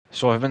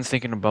So I've been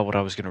thinking about what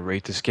I was going to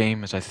rate this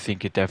game, as I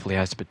think it definitely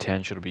has the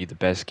potential to be the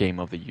best game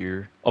of the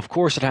year. Of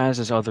course it has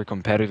its other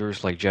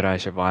competitors like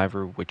Jedi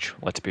Survivor, which,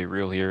 let's be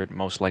real here, it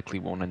most likely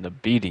won't end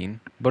up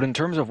beating. But in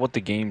terms of what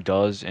the game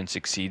does and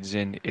succeeds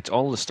in, it's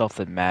all the stuff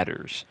that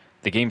matters.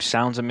 The game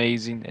sounds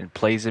amazing and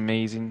plays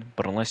amazing,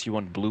 but unless you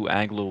want blue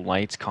aglow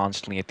lights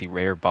constantly at the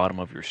rear bottom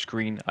of your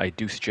screen, I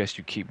do suggest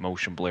you keep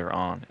motion blur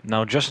on.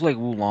 Now, just like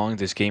Wulong,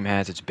 this game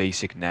has its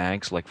basic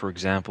nags, like for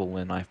example,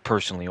 and I've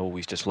personally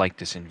always disliked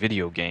this in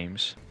video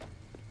games.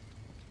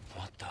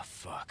 What the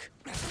fuck?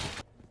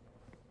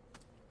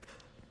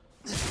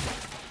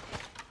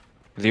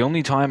 The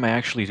only time I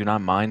actually do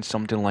not mind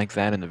something like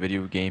that in the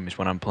video game is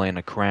when I'm playing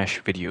a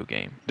Crash video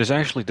game. This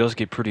actually does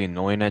get pretty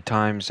annoying at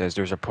times, as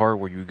there's a part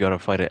where you gotta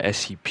fight a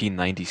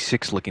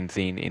SCP-96 looking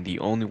thing, and the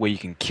only way you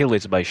can kill it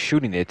is by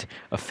shooting it,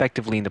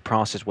 effectively in the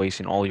process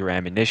wasting all your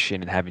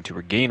ammunition and having to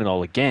regain it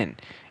all again.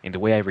 And the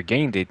way I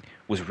regained it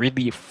was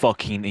really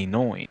fucking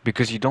annoying,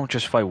 because you don't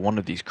just fight one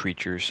of these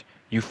creatures,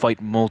 you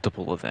fight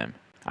multiple of them.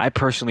 I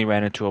personally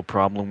ran into a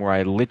problem where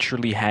I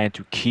literally had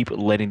to keep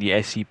letting the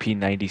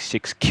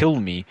SCP-96 kill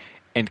me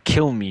and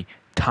kill me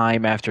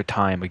time after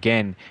time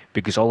again,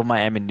 because all of my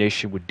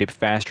ammunition would dip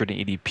faster than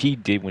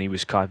EDP did when he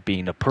was caught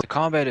being a perp. The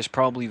combat is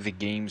probably the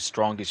game's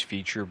strongest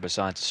feature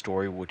besides the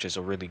story, which is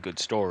a really good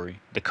story.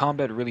 The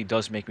combat really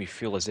does make me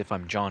feel as if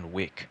I'm John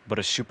Wick, but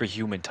a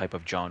superhuman type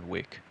of John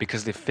Wick,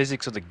 because the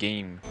physics of the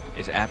game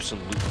is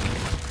absolutely...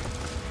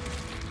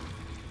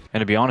 And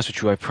to be honest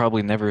with you, I've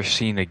probably never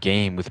seen a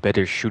game with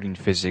better shooting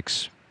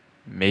physics,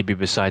 maybe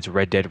besides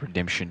Red Dead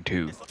Redemption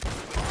 2.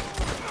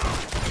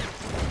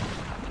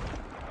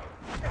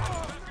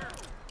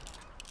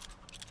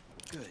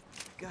 Good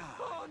God.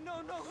 Oh,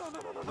 no.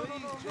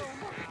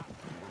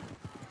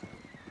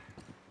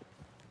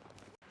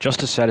 Just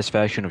the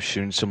satisfaction of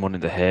shooting someone in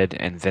the head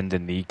and then the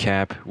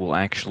kneecap will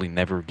actually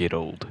never get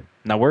old.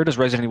 Now, where does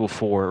Resident Evil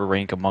 4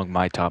 rank among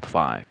my top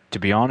 5? To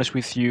be honest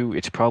with you,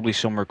 it's probably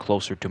somewhere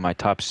closer to my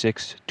top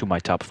 6 to my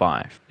top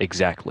 5.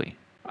 Exactly.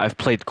 I've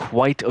played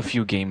quite a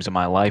few games in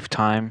my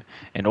lifetime,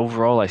 and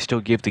overall I still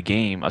give the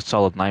game a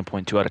solid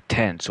 9.2 out of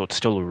 10, so it's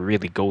still a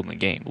really golden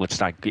game. Let's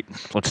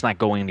not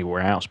go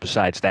anywhere else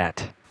besides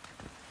that.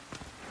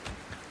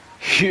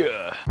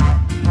 Yeah.